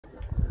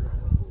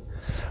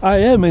I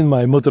am in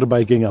my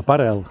motorbiking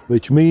apparel,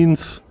 which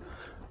means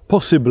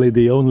possibly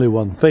the only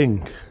one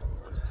thing.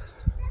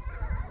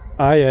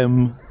 I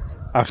am,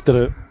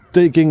 after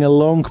taking a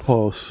long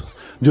pause,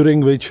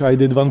 during which I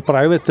did one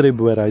private trip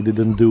where I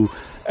didn't do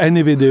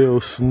any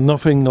videos,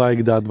 nothing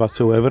like that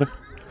whatsoever.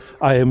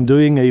 I am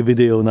doing a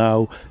video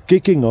now,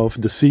 kicking off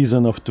the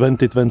season of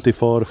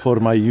 2024 for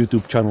my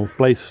YouTube channel,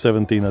 Place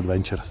 17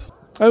 Adventures.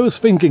 I was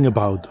thinking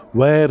about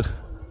where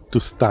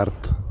to start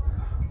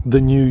the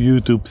new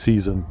YouTube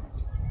season.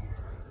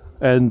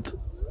 And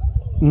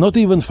not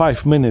even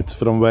 5 minutes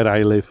from where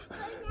I live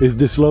is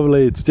this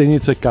lovely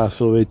Stenice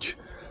Castle, which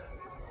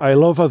I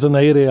love as an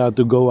area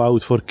to go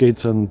out for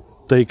kids and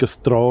take a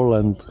stroll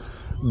and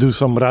do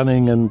some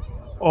running and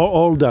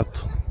all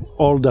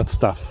that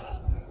stuff.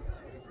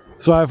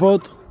 So I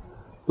thought,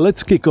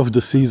 let's kick off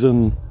the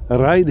season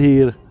right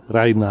here,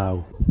 right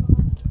now.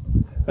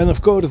 And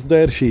of course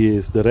there she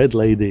is, the red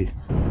lady.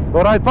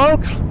 Alright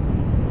folks,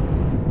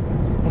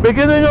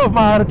 beginning of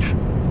March,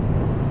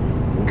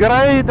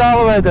 great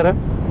all weather.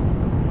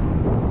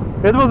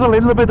 It was a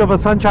little bit of a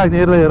sunshine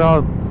earlier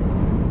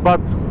on, but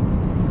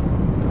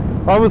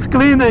I was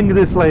cleaning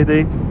this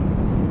lady,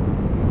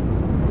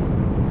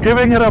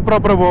 giving her a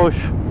proper wash,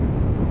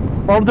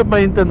 all the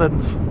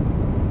maintenance,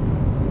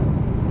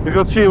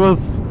 because she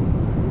was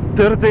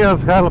dirty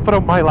as hell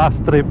from my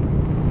last trip.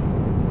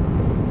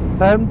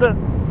 And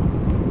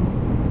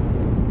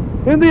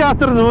in the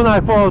afternoon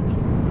I thought,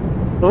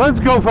 let's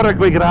go for a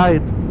quick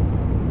ride,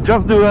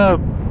 just do a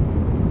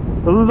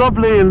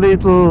lovely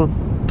little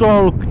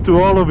talk to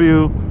all of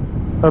you,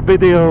 a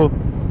video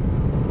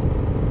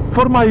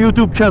for my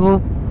YouTube channel.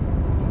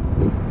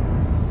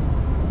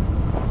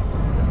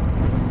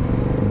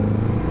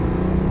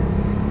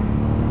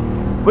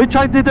 Which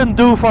I didn't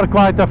do for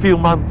quite a few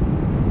months,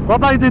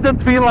 but I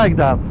didn't feel like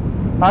that.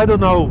 I don't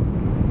know.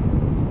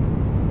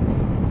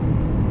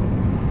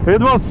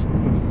 It was,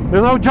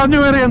 you know,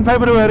 January and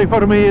February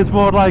for me is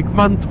more like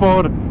months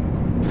for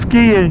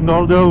skiing,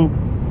 although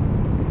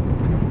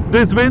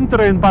this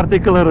winter in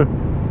particular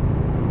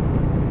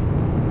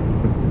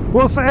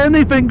was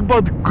anything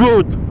but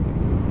good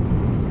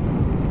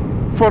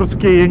for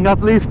skiing,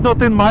 at least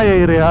not in my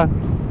area.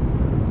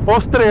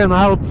 Austrian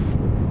Alps,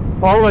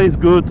 always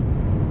good,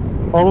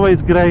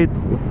 always great.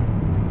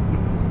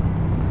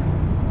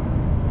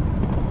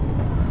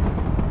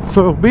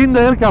 So I've been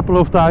there a couple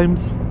of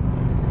times,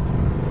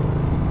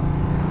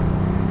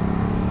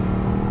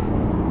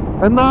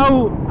 and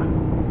now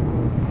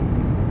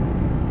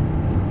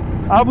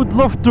I would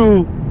love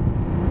to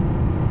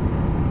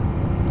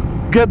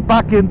get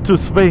back into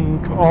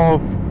swing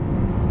of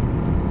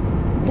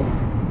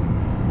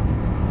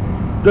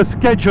the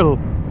schedule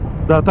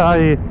that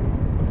I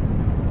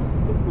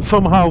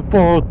somehow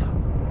thought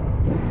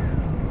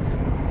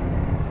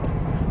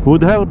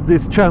would help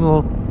this channel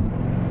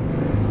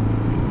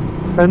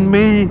and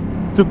me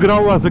to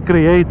grow as a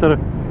creator.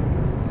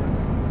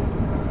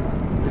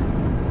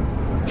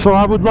 So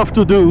I would love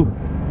to do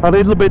a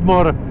little bit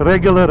more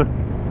regular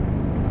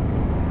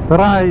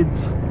rides,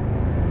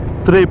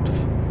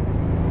 trips,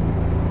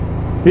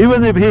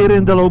 even if here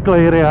in the local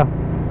area.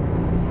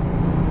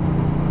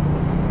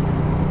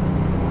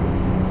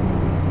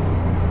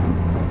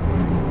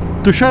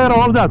 To share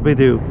all that with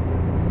you.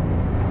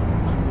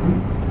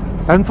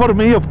 And for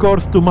me, of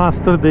course, to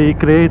master the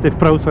creative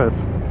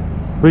process,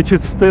 which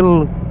is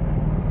still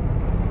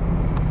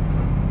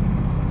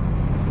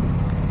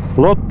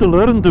a lot to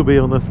learn, to be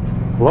honest.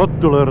 A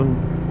lot to learn.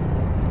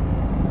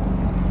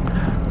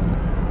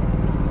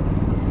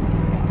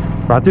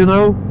 But you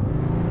know,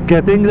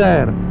 getting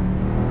there.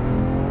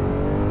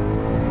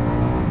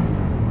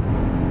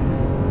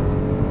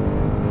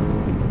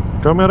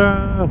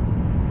 Camera,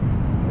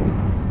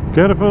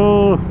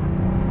 careful.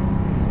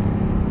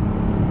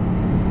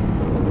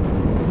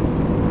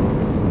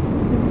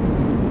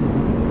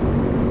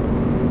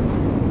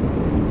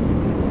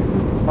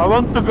 I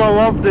want to go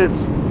off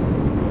this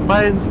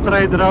main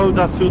straight road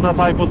as soon as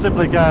I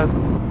possibly can.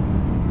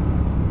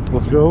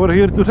 Let's go over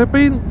here to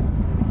Repin.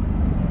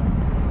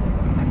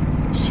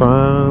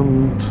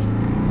 Sand,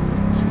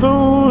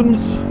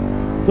 stones,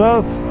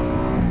 dust,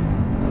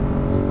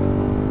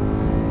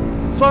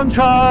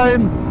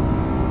 sunshine,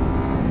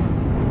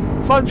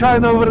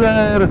 sunshine over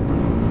there.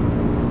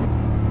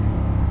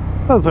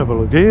 Let's have a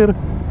look here.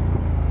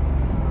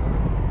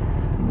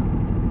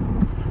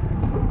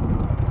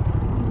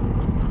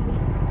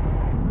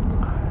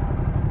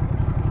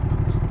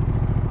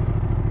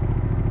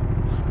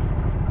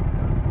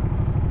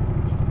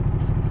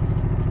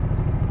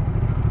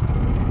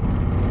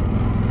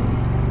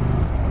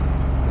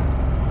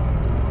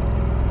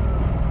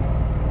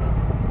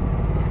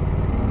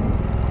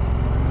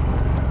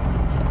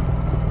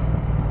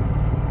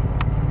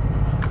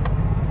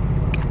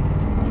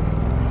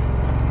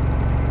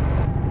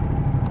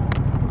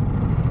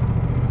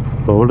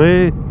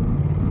 Slowly.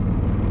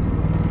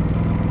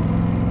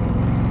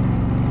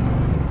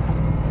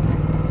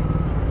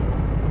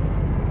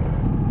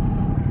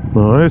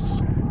 Nice.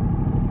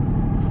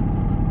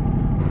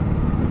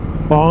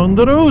 On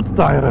the road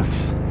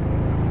tires.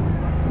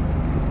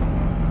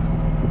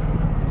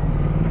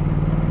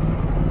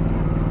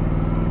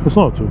 It's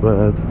not too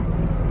bad.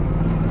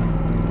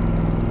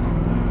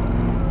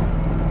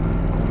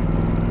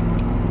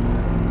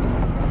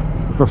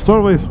 I've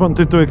always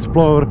wanted to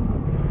explore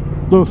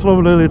those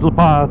lovely little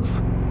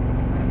paths.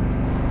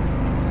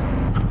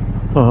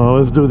 Oh,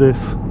 let's do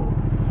this.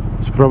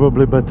 It's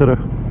probably better.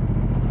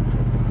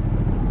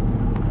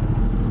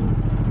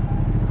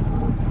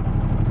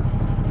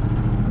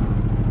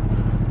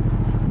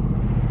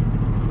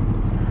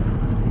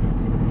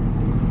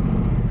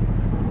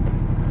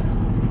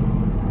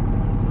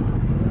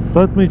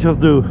 Let me just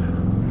do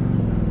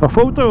a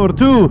photo or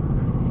two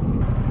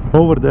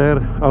over there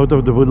out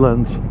of the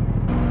woodlands.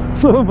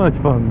 So much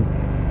fun.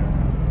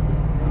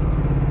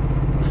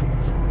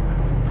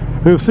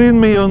 You've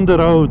seen me on the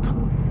road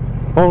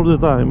all the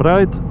time,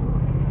 right?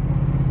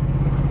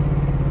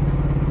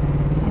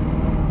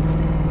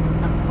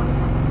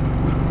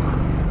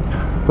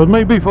 But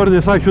maybe for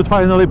this I should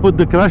finally put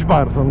the crash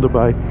bars on the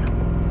bike.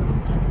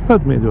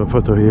 Let me do a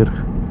photo here.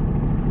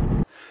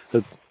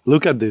 But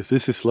look at this,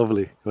 this is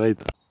lovely, right?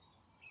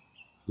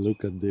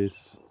 Look at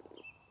this.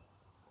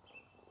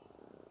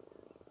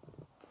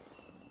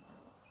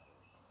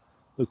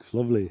 Looks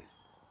lovely.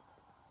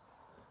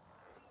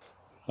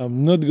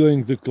 I'm not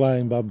going to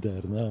climb up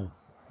there now.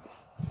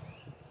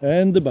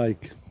 And the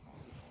bike.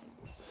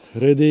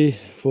 Ready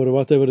for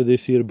whatever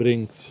this year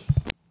brings.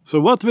 So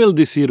what will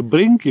this year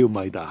bring, you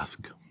might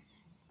ask?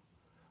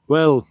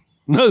 Well,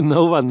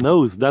 no one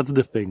knows, that's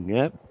the thing,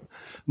 yeah?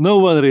 No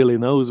one really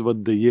knows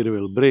what the year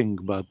will bring,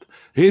 but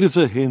here's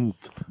a hint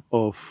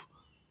of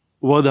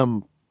what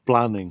I'm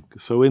planning.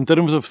 So in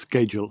terms of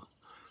schedule,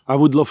 I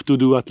would love to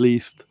do at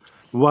least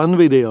one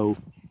video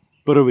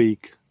per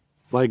week,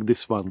 like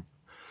this one.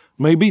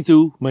 Maybe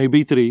 2,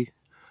 maybe 3,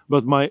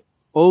 but my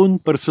own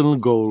personal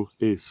goal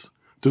is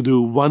to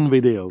do one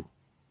video,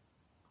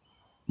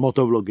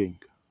 motovlogging,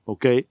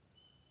 okay?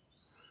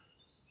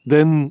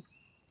 Then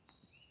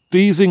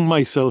teasing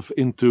myself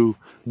into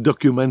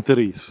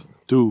documentaries,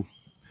 to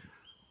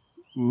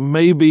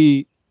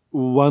maybe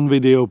one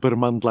video per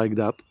month like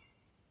that.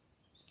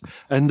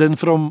 And then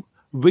from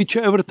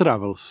whichever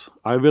travels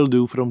I will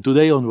do from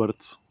today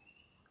onwards,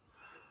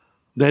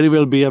 there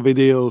will be a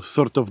video,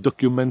 sort of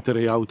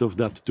documentary out of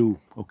that too,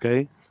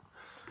 okay?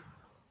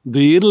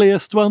 The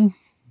earliest one,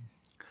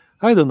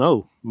 I don't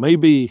know,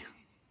 maybe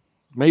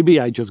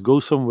I just go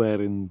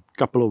somewhere in a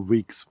couple of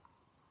weeks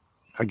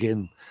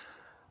again.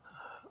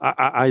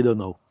 I don't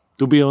know.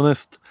 To be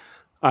honest,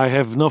 I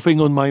have nothing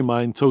on my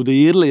mind. So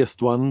the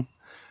earliest one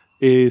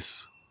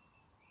is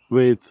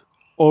with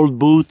old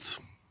boots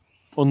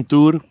on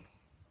tour.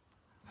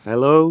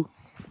 Hello.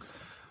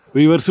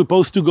 We were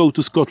supposed to go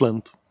to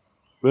Scotland.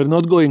 We're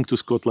not going to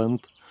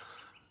Scotland.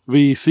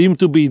 We seem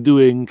to be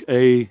doing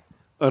a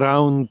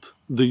around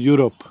the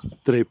Europe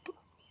trip.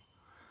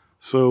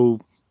 So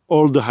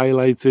all the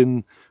highlights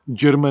in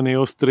Germany,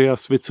 Austria,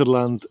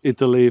 Switzerland,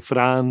 Italy,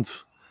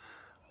 France,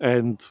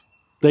 and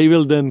they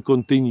will then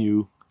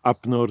continue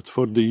up north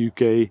for the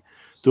UK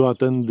to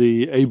attend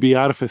the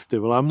ABR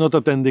festival. I'm not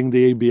attending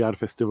the ABR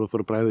festival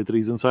for private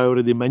reasons. I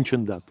already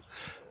mentioned that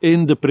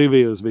in the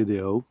previous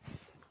video.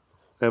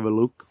 Have a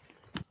look.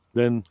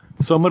 Then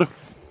summer.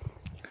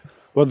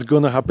 What's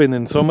gonna happen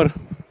in summer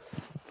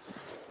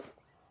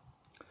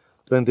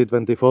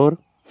 2024?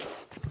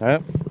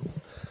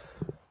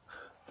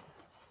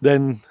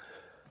 Then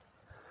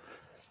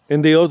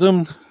in the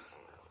autumn,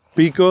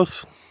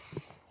 Picos.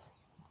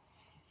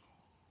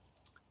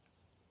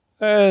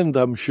 And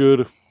I'm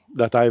sure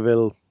that I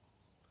will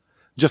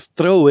just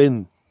throw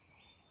in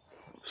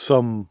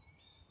some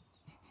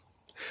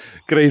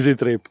crazy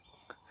trip.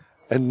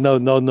 And no,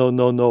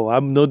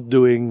 I'm not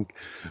doing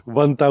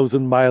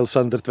 1,000 miles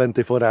under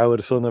 24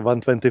 hours on a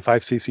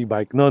 125cc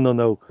bike. No.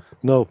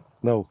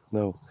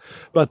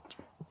 But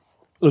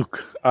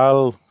look,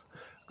 I'll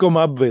come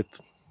up with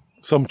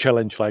some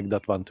challenge like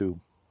that one too.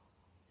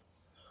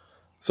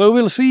 So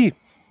we'll see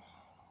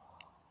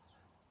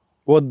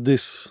what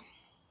this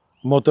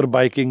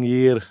motorbiking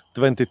year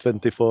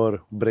 2024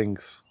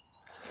 brings.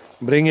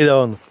 Bring it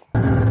on.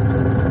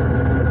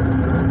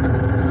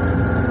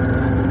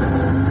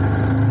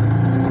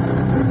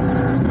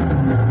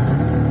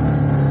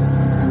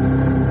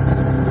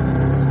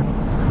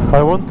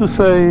 I want to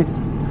say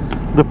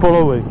the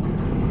following.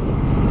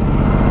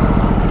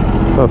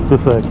 Just a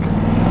sec.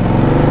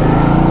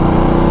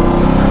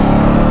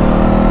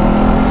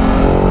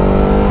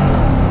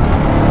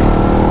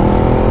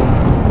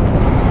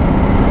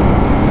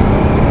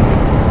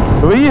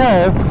 We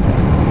have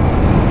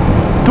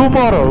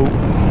tomorrow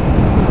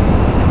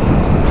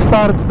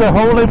starts the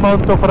holy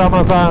month of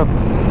Ramadan.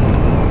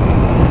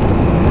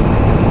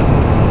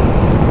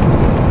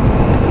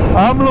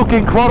 I'm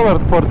looking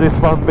forward for this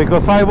one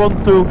because I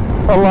want to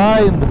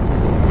align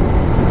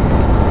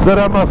the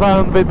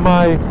Ramadan with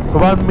my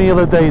 1 meal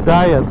a day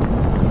diet.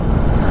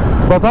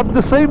 But at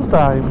the same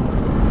time,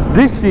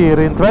 this year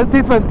in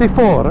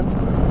 2024,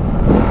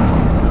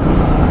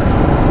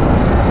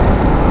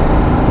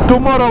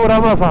 tomorrow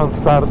Ramadan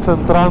starts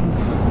and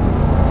runs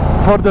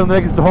for the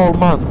next whole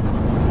month.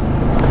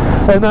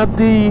 And at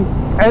the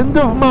end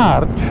of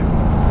March,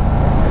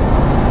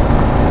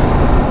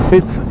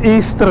 It's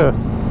Easter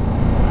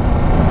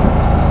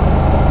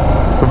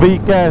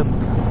weekend.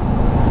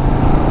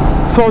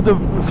 So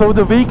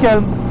the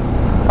weekend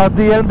at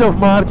the end of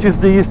March is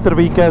the Easter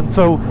weekend.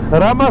 So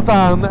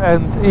Ramadan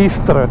and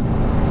Easter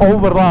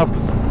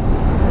overlaps,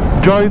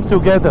 join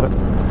together.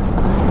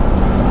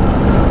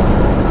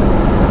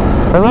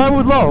 And I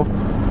would love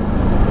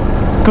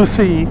to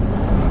see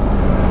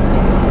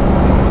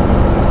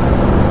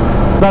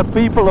that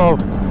people of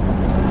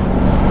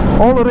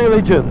all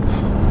religions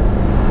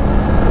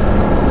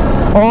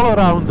all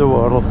around the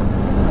world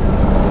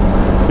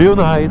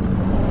unite,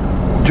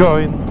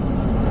 join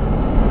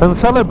and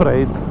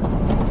celebrate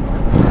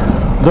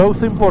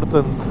those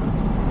important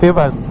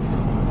events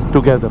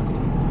together.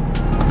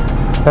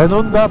 And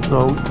on that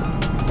note,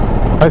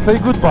 I say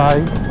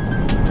goodbye,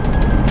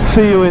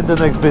 see you in the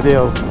next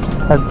video,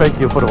 and thank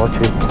you for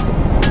watching.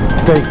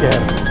 Take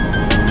care.